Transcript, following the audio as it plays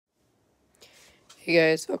Hey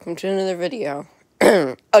guys, welcome to another video.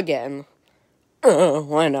 Again.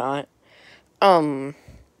 Why not? So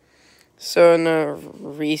in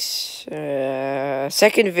the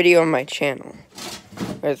second video on my channel,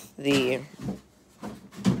 with the,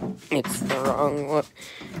 it's the wrong one,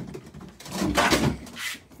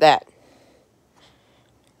 that,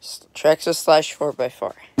 Traxxas /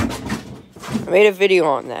 4x4. I made a video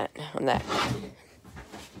on that, right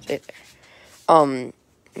there.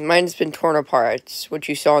 Mine's been torn apart. It's what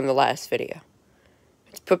you saw in the last video.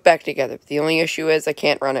 It's put back together. The only issue is I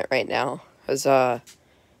can't run it right now, because,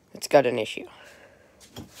 it's got an issue.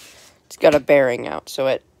 It's got a bearing out, so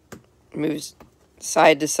it moves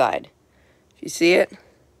side to side. If you see it,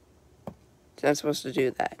 it's not supposed to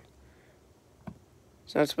do that.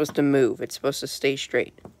 It's not supposed to move. It's supposed to stay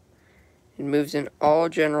straight. It moves in all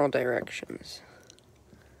general directions.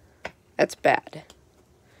 That's bad.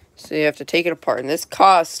 So you have to take it apart. And this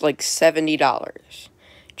costs like $70.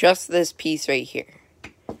 Just this piece right here.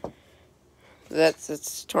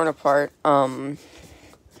 It's torn apart. I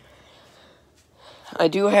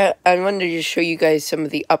wanted to just show you guys some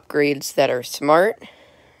of the upgrades that are smart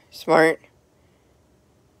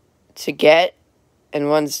to get, and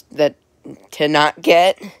ones that to not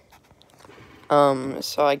get.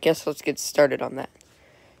 So I guess let's get started on that.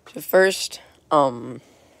 So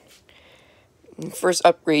first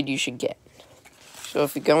upgrade you should get. So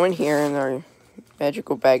if you go in here in our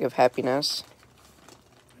magical bag of happiness,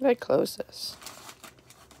 how did I close this?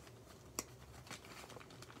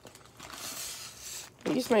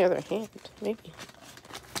 I'll use my other hand, maybe.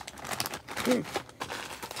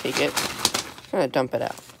 Take it. I'm gonna dump it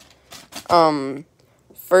out.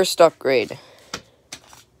 First upgrade.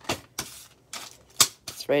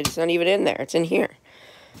 That's right, it's not even in there, it's in here.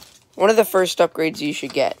 One of the first upgrades you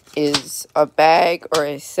should get is a bag or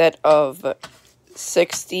a set of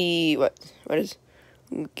 60, what is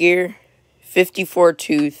gear? 54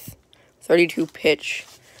 tooth, 32 pitch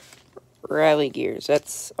rally gears.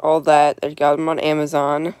 That's all that. I got them on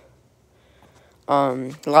Amazon.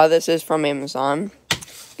 A lot of this is from Amazon.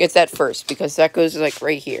 Get that first, because that goes like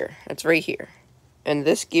right here. That's right here. And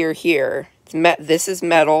this gear here, this is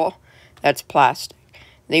metal, that's plastic.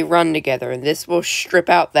 They run together, and this will strip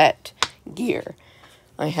out that gear.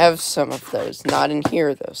 I have some of those. Not in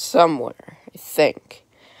here, though. Somewhere, I think.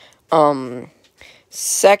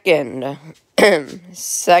 Second,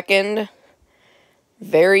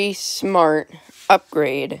 very smart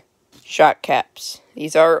upgrade, shock caps.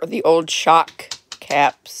 These are the old shock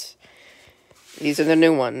caps. These are the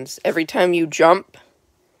new ones. Every time you jump,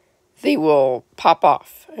 they will pop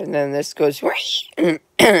off. And then this goes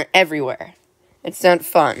everywhere. It's not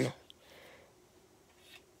fun.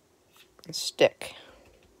 Stick.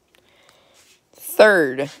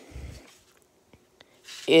 Third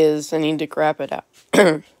is, I need to grab it out.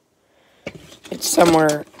 It's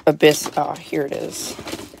somewhere here it is.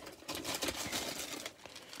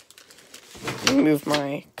 Move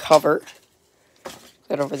my cover.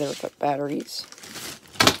 That over there with the batteries.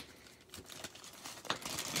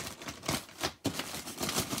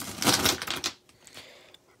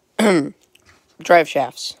 Drive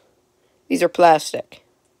shafts. These are plastic.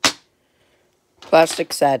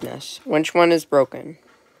 Plastic sadness. Which one is broken?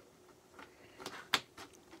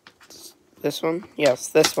 This one? Yes,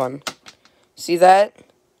 this one. See that?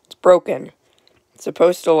 It's broken. It's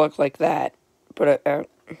supposed to look like that. But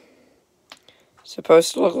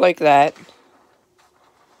supposed to look like that.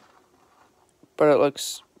 But it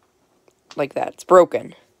looks like that. It's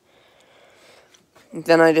broken.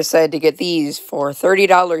 Then I decided to get these for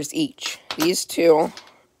 $30 each. These two,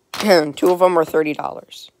 two of them are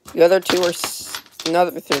 $30. The other two are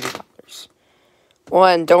another $30.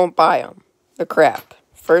 One, don't buy them. They're crap.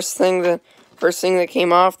 First thing that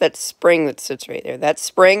came off, that spring that sits right there. That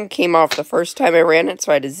spring came off the first time I ran it,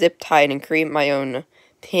 so I had to zip tie it and create my own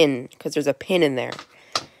pin, because there's a pin in there.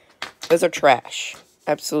 Those are trash.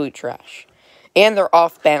 Absolute trash. And they're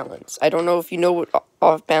off balance. I don't know if you know what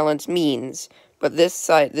off balance means, but this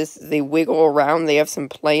side, they wiggle around. They have some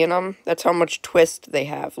play in them. That's how much twist they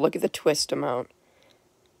have. Look at the twist amount.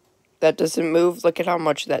 That doesn't move. Look at how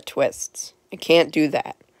much that twists. I can't do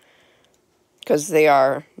that. Because they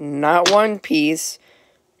are not one piece,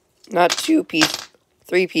 not two piece,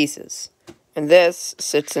 3 pieces. And this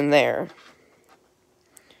sits in there.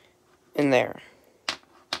 In there.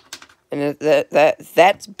 And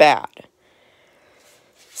that's bad.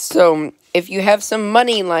 So, if you have some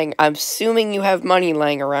money lying, I'm assuming you have money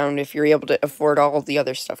lying around if you're able to afford all of the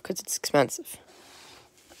other stuff, because it's expensive.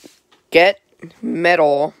 Get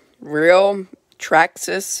metal, real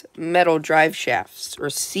Traxxas metal drive shafts, or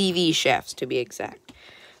CV shafts to be exact.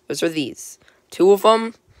 Those are these. 2 of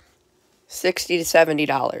them, $60 to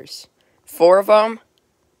 $70. 4 of them,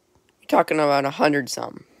 you're talking about 100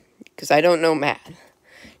 some. Because I don't know math.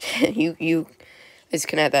 you guys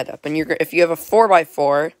can add that up. And if you have a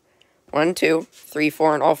 4x4, 1, 2, 3,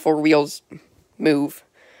 4, and all 4 wheels move,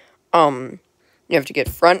 you have to get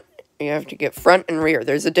front and rear.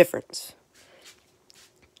 There's a difference.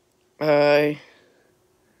 Doesn't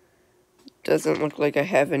look like I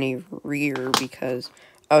have any rear because,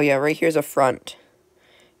 oh yeah, right here's a front.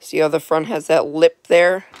 See how the front has that lip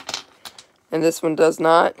there? And this one does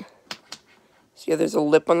not? See how there's a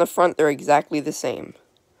lip on the front? They're exactly the same.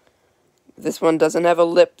 This one doesn't have a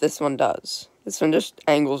lip, this one does. This one just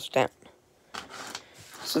angles down.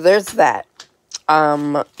 So there's that.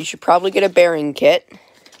 You should probably get a bearing kit.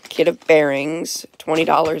 Kit of bearings,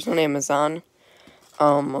 $20 on Amazon.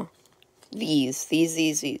 These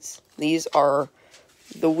are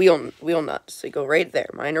the wheel nuts. They go right there.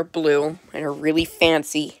 Mine are blue. Mine are really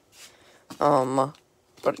fancy. But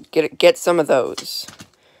get some of those.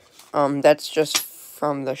 That's just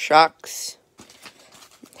from the shocks.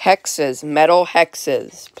 Hexes, metal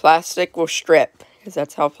hexes. Plastic will strip, because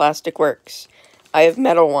that's how plastic works. I have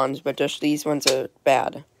metal ones, but just these ones are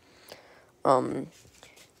bad.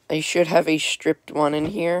 I should have a stripped one in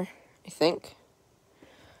here, I think.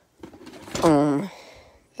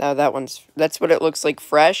 That's what it looks like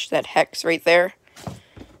fresh, that hex right there.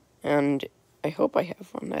 And I hope I have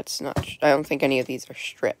one that's not, I don't think any of these are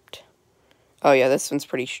stripped. Oh yeah, this one's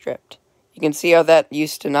pretty stripped. You can see how that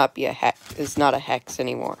used to not be a hex, is not a hex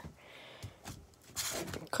anymore.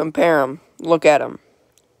 Compare them, look at them.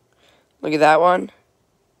 Look at that one,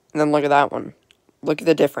 and then look at that one. Look at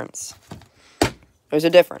the difference. There's a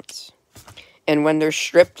difference. And when they're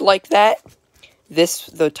stripped like that,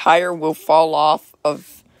 the tire will fall off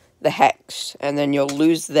of the hex, and then you'll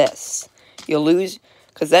lose this. You'll lose,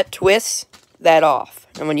 because that twists that off.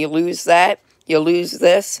 And when you lose that, you'll lose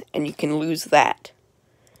this, and you can lose that.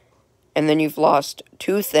 And then you've lost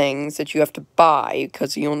 2 things that you have to buy,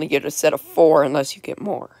 because you only get a set of 4 unless you get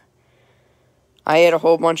more. I had a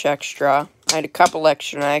whole bunch extra. I had a couple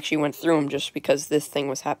extra, and I actually went through them just because this thing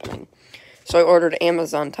was happening. So I ordered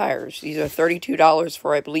Amazon tires. These are $32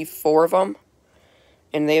 for, I believe, 4 of them.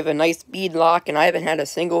 And they have a nice bead lock, and I haven't had a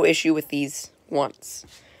single issue with these once.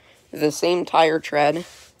 They're the same tire tread,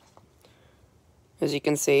 as you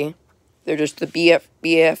can see. They're just the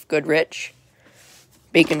BF Goodrich.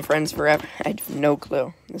 Bacon Friends Forever. I have no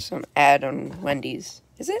clue. There's some ad on Wendy's.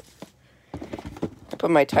 Is it? I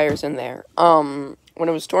put my tires in there. When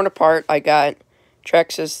it was torn apart, I got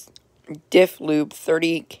Traxxas diff lube,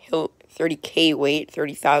 30K weight,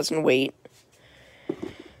 30,000 weight.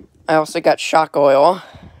 I also got shock oil,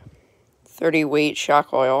 30 weight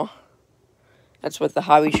shock oil. That's what the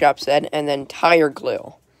hobby shop said. And then tire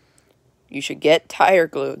glue. You should get tire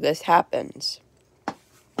glue. This happens.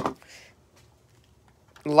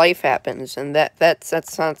 Life happens, and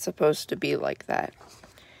that's not supposed to be like that.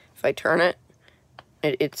 If I turn it,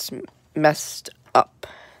 it's messed up.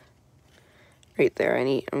 Right there.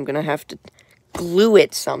 I'm gonna have to glue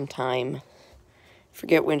it sometime.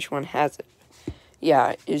 Forget which one has it.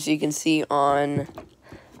 Yeah, as you can see on,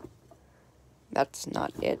 that's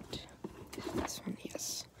not it. This one,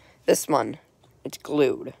 yes. This one, it's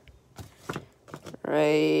glued.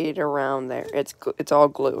 Right around there. It's all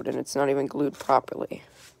glued, and it's not even glued properly.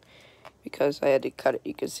 Because I had to cut it.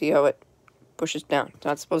 You can see how it pushes down. It's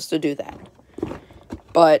not supposed to do that.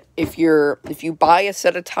 But if you buy a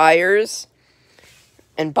set of tires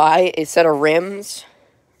and buy a set of rims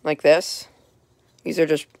like this, these are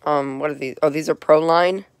just, what are these? Oh, these are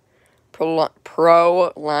Pro-Line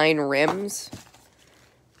rims.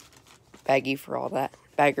 Baggy for all that.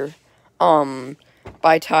 Bagger.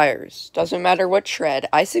 Buy tires. Doesn't matter what tread.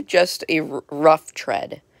 I suggest a rough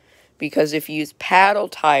tread. Because if you use paddle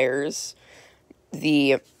tires,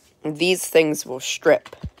 these things will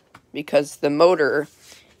strip. Because the motor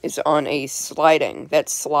is on a sliding that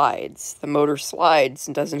slides. The motor slides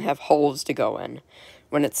and doesn't have holes to go in.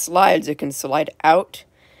 When it slides, it can slide out,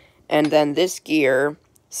 and then this gear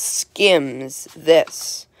skims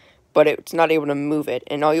this, but it's not able to move it,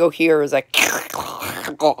 and all you'll hear is like,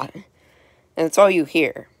 and that's all you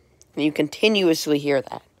hear, and you continuously hear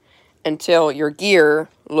that, until your gear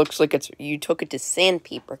looks like you took it to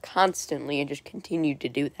sandpaper constantly and just continued to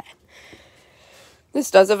do that.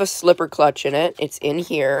 This does have a slipper clutch in it. It's in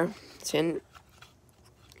here. It's in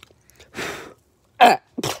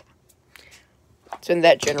It's in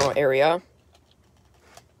that general area.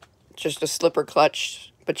 It's just a slipper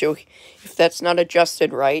clutch, but if that's not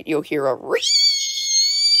adjusted right, you'll hear a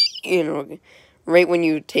right when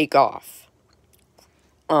you take off.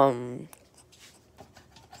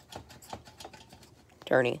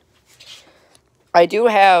 Journey. I do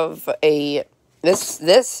have a... This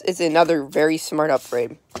is another very smart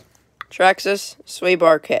upgrade. Traxxas sway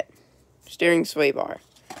bar kit. Steering sway bar.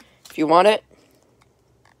 If you want it,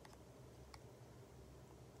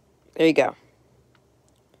 there you go.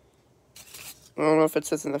 I don't know if it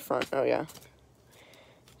says in the front. Oh, yeah.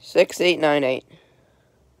 6898. You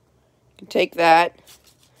can take that,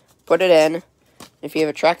 put it in. If you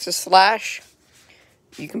have a Traxxas Slash,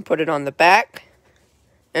 you can put it on the back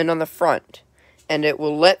and on the front. And it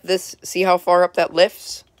will let this, see how far up that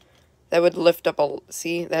lifts? That would lift up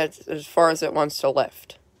see, that's as far as it wants to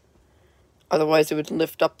lift. Otherwise, it would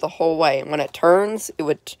lift up the whole way. And when it turns, it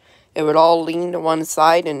would all lean to one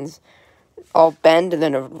side and all bend and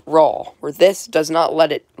then it would roll. Where this does not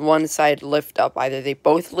let it one side lift up. Either they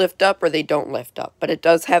both lift up or they don't lift up. But it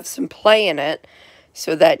does have some play in it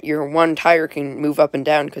so that your one tire can move up and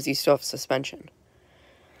down because you still have suspension.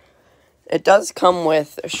 It does come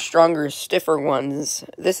with stronger, stiffer ones.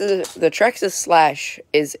 This is the Traxxas Slash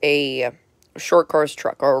is a short course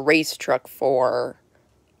truck or a race truck for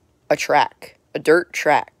a track, a dirt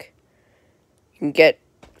track. You can get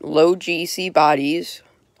low GC bodies,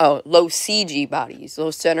 low CG bodies,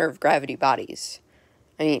 low center of gravity bodies.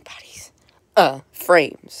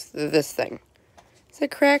 Frames. This thing. Is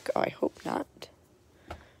it crack? Oh, I hope not.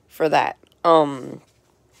 For that.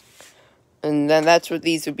 And then that's what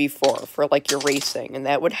these would be for like your racing. And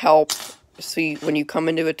that would help so when you come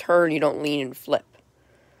into a turn, you don't lean and flip.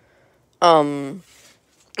 I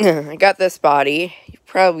got this body. You've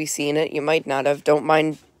probably seen it. You might not have. Don't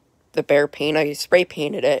mind the bare paint. I spray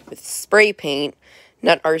painted it with spray paint,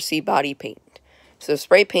 not RC body paint. So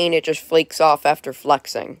spray paint, it just flakes off after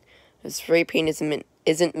flexing. The spray paint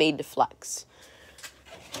isn't made to flex.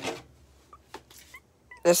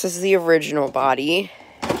 This is the original body.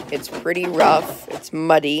 It's pretty rough. It's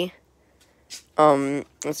muddy.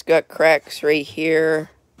 It's got cracks right here.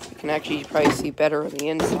 You can actually probably see better on the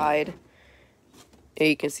inside. Yeah,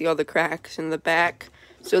 you can see all the cracks in the back.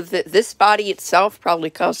 So this body itself probably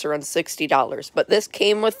costs around $60. But this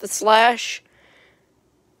came with the Slash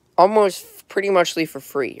almost pretty muchly for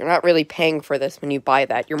free. You're not really paying for this when you buy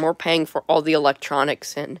that. You're more paying for all the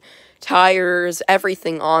electronics and tires.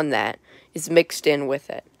 Everything on that is mixed in with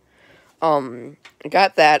it. I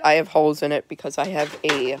got that. I have holes in it because I have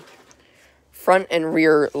a front and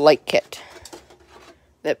rear light kit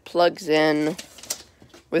that plugs in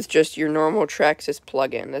with just your normal Traxxas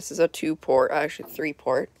plug-in. This is a 2-port, actually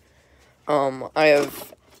 3-port. I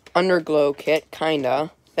have underglow kit,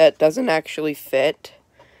 kinda, that doesn't actually fit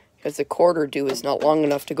because the quarter due is not long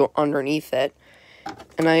enough to go underneath it.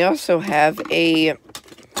 And I also have a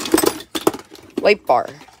light bar.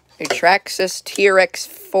 A Traxxas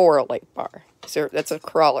TRX4 light bar. So that's a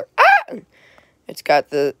crawler. Ah! It's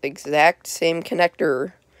got the exact same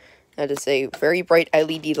connector. That is a very bright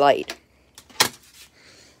LED light.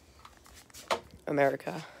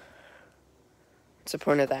 America. What's the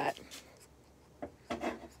point of that?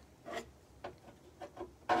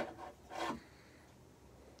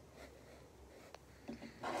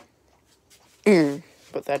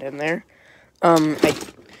 Put that in there.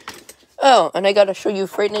 Oh, and I gotta show you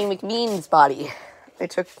Lightning McQueen's body. I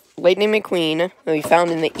took Lightning McQueen, that we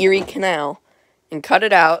found in the Erie Canal, and cut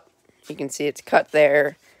it out. You can see it's cut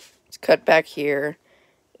there. It's cut back here.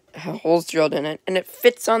 Holes drilled in it, and it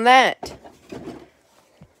fits on that.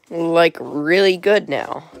 Like, really good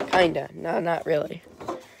now. Kinda. No, not really.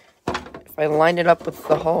 If I line it up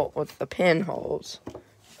with the pinholes.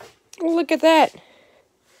 Look at that.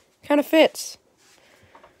 Kinda fits.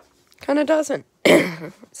 Kinda doesn't.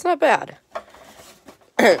 It's not bad.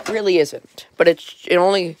 It really isn't. But it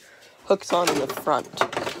only hooks on in the front.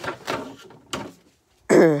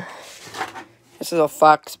 This is a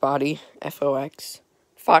Fox body. F-O-X.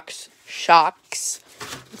 Fox Shocks.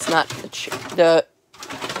 It's not the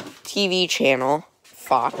TV channel.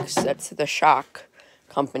 Fox. That's the Shock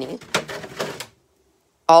company.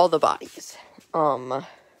 All the bodies. What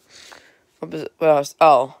else?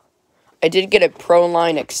 Oh. I did get a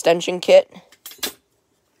Pro-Line extension kit.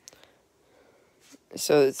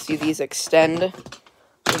 So, see, these extend.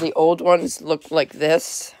 The old ones look like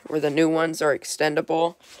this, where the new ones are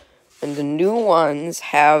extendable. And the new ones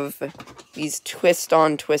have these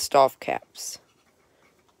twist-on, twist-off caps.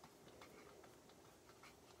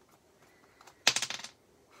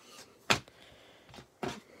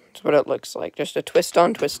 That's what it looks like. Just a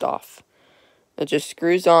twist-on, twist-off. It just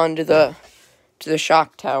screws on to the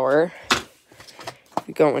shock tower.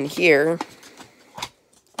 We go in here.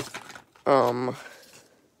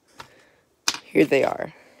 Here they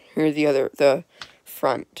are. Here are the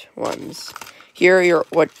front ones. Here are your,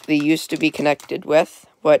 what they used to be connected with.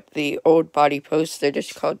 What the old body posts, they're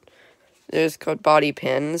just called body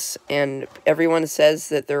pins. And everyone says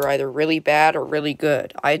that they're either really bad or really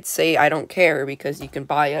good. I'd say I don't care because you can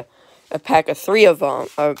buy a pack of 3 of them.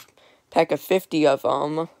 A pack of 50 of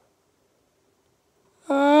them.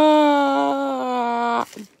 Oh,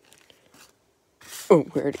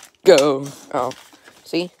 where'd it go? Oh,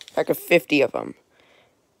 see? Pack of 50 of them.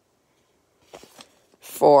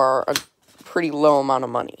 For a pretty low amount of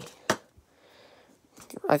money.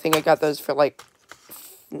 I think I got those for like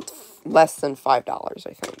less than $5,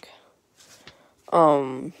 I think.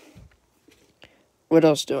 What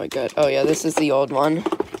else do I get? Oh yeah, this is the old one.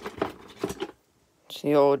 It's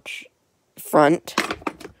the old front.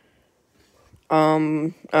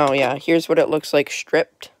 Oh yeah, here's what it looks like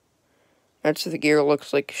stripped. That's what the gear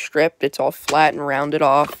looks like stripped. It's all flat and rounded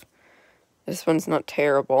off. This one's not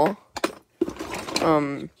terrible.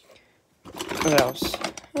 What else?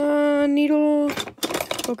 Needle,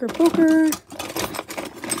 poker.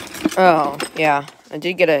 Oh, yeah. I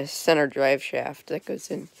did get a center drive shaft that goes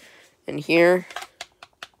in here.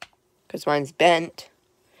 Because mine's bent.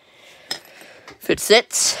 If it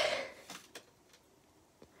sits.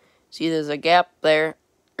 See, there's a gap there.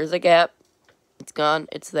 There's a gap. It's gone.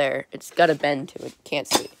 It's there. It's got a bend to it. Can't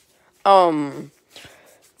see. No,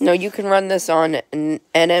 you can run this on an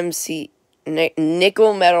NMC...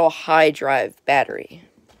 nickel metal high drive battery.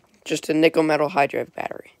 Just a nickel metal high drive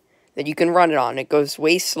battery that you can run it on. It goes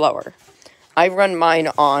way slower. I run mine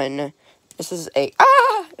on, this is a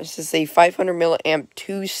 500 milliamp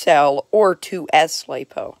 2-cell or 2S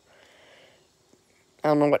LiPo. I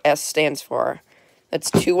don't know what S stands for. That's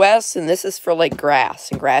 2S, and this is for like grass,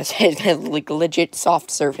 and grass has like legit soft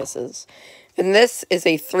surfaces. And this is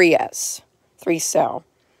a 3S, 3-cell.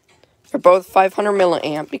 They're both 500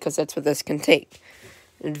 milliamp because that's what this can take.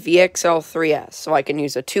 And VXL 3S. So I can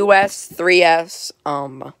use a 2S, 3S.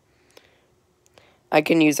 I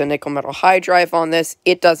can use a nickel metal high drive on this.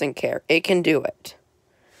 It doesn't care. It can do it.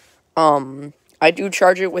 I do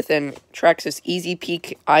charge it with an Traxxas Easy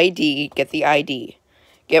Peak ID. Get the ID.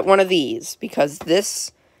 Get one of these because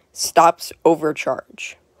this stops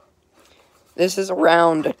overcharge. This is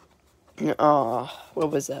around,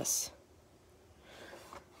 what was this?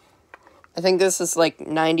 I think this is like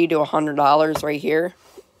 $90 to $100 right here.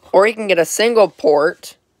 Or you can get a single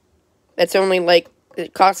port that's only like,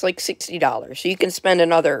 it costs like $60. So you can spend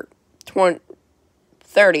another $30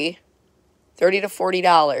 to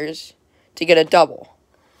 $40 to get a dual.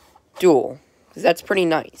 Because that's pretty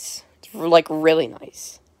nice. It's like really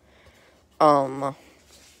nice.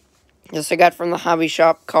 This I got from the hobby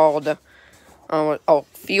shop called,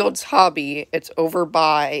 Fields Hobby. It's over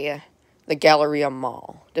by the Galleria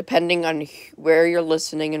Mall, depending on where you're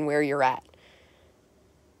listening and where you're at.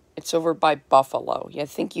 It's over by Buffalo. I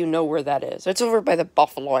think you know where that is. It's over by the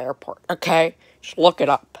Buffalo airport, okay? Just look it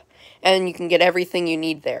up. And you can get everything you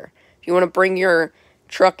need there. If you want to bring your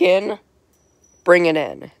truck in, bring it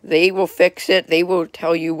in. They will fix it. They will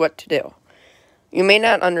tell you what to do. You may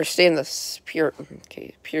not understand the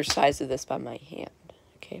pure size of this by my hand.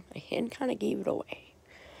 Okay, my hand kind of gave it away.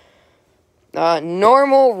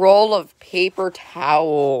 Normal roll of paper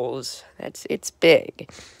towels. It's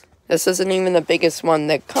big. This isn't even the biggest one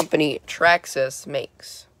that company Traxxas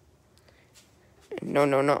makes. No.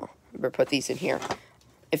 I better put these in here.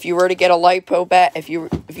 If you were to get a LiPo bag, if you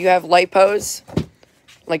have LiPos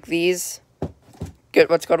like these, get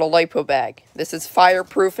what's called a LiPo bag. This is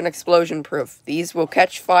fireproof and explosion proof. These will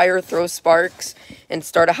catch fire, throw sparks, and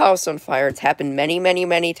start a house on fire. It's happened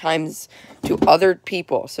many times to other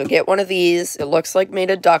people. So get one of these. It looks like made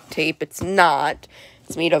of duct tape. It's not.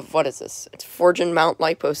 It's made of, what is this? It's Forge and Mount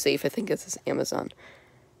LiPo Safe. I think this is Amazon.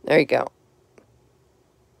 There you go.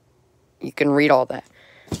 You can read all that.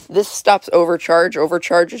 This stops overcharge.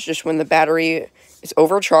 Overcharge is just when the battery is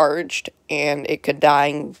overcharged and it could die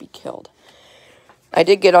and be killed. I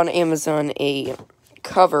did get on Amazon a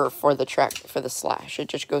cover for the slash. It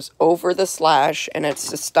just goes over the slash, and it's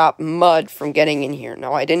to stop mud from getting in here.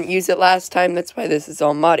 Now, I didn't use it last time. That's why this is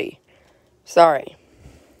all muddy. Sorry.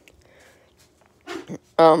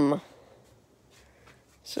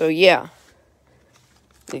 So, yeah.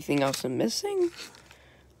 Anything else I'm missing?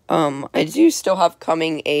 I do still have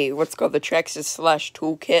coming what's called the Traxxas Slash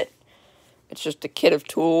Toolkit. It's just a kit of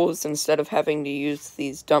tools instead of having to use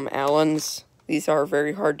these dumb Allens. These are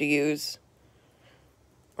very hard to use.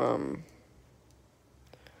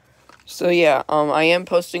 So yeah, I am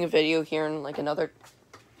posting a video here in like another,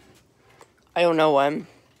 I don't know when,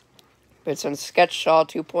 but it's on Sketchsaw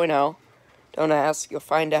 2.0. Don't ask, you'll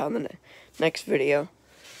find out in the next video.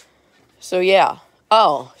 So yeah,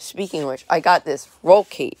 Oh, speaking of which, I got this roll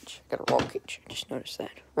cage. I got a roll cage. Just noticed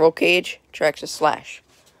that. Roll cage, Traxxas Slash.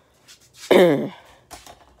 The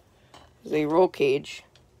roll cage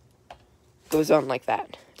goes on like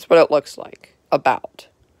that. That's what it looks like. About.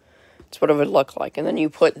 That's what it would look like. And then you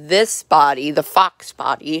put this body, the fox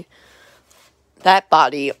body, that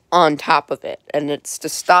body on top of it. And it's to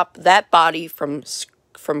stop that body from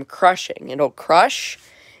crushing. It'll crush,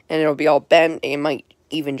 and it'll be all bent. It might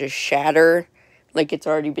even just shatter, like it's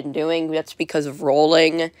already been doing. That's because of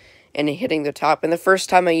rolling and hitting the top. And the first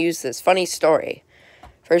time I used this, funny story.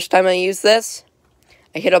 First time I used this,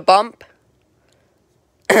 I hit a bump,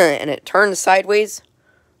 and it turned sideways,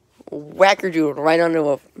 wackerdoodle right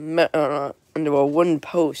onto a wooden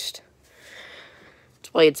post.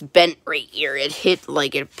 That's why it's bent right here. It hit,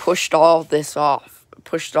 like, it pushed all this off,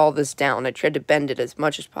 pushed all this down. I tried to bend it as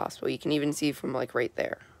much as possible. You can even see from, like, right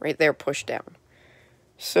there, pushed down.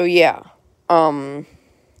 So, yeah.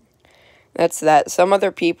 That's that. Some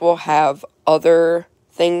other people have other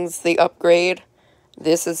things they upgrade.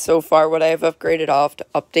 This is so far what I have upgraded. I'll have to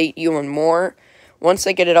update you on more. Once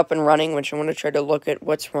I get it up and running, which I want to try to look at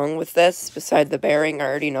what's wrong with this, beside the bearing, I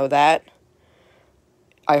already know that.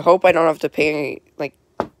 I hope I don't have to pay, like,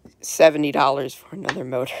 $70 for another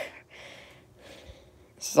motor.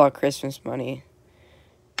 This is all Christmas money.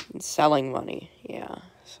 And selling money, yeah,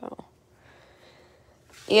 so.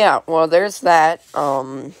 Yeah, well, there's that.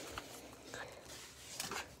 Hope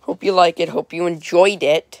you like it. Hope you enjoyed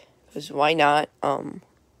it. Because why not?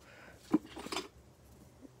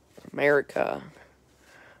 America.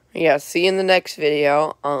 Yeah, see you in the next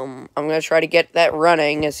video. I'm going to try to get that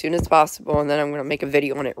running as soon as possible. And then I'm going to make a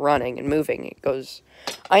video on it running and moving. It goes...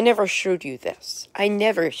 I never showed you this. I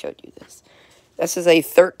never showed you this. This is a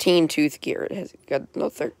 13-tooth gear. It has got no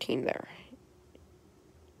 13 there.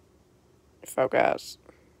 Focus.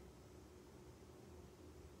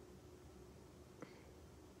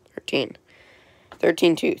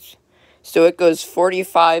 13 tooth. So it goes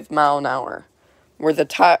 45 mile an hour. Where the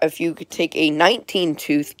top, if you could take a 19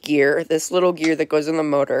 tooth gear, this little gear that goes in the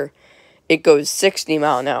motor, it goes 60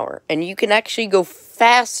 mile an hour. And you can actually go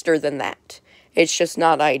faster than that. It's just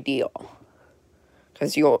not ideal.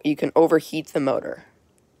 Because you can overheat the motor.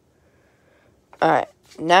 Alright,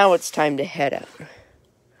 now it's time to head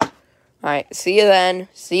out. Alright, see you then.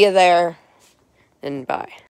 See you there. And bye.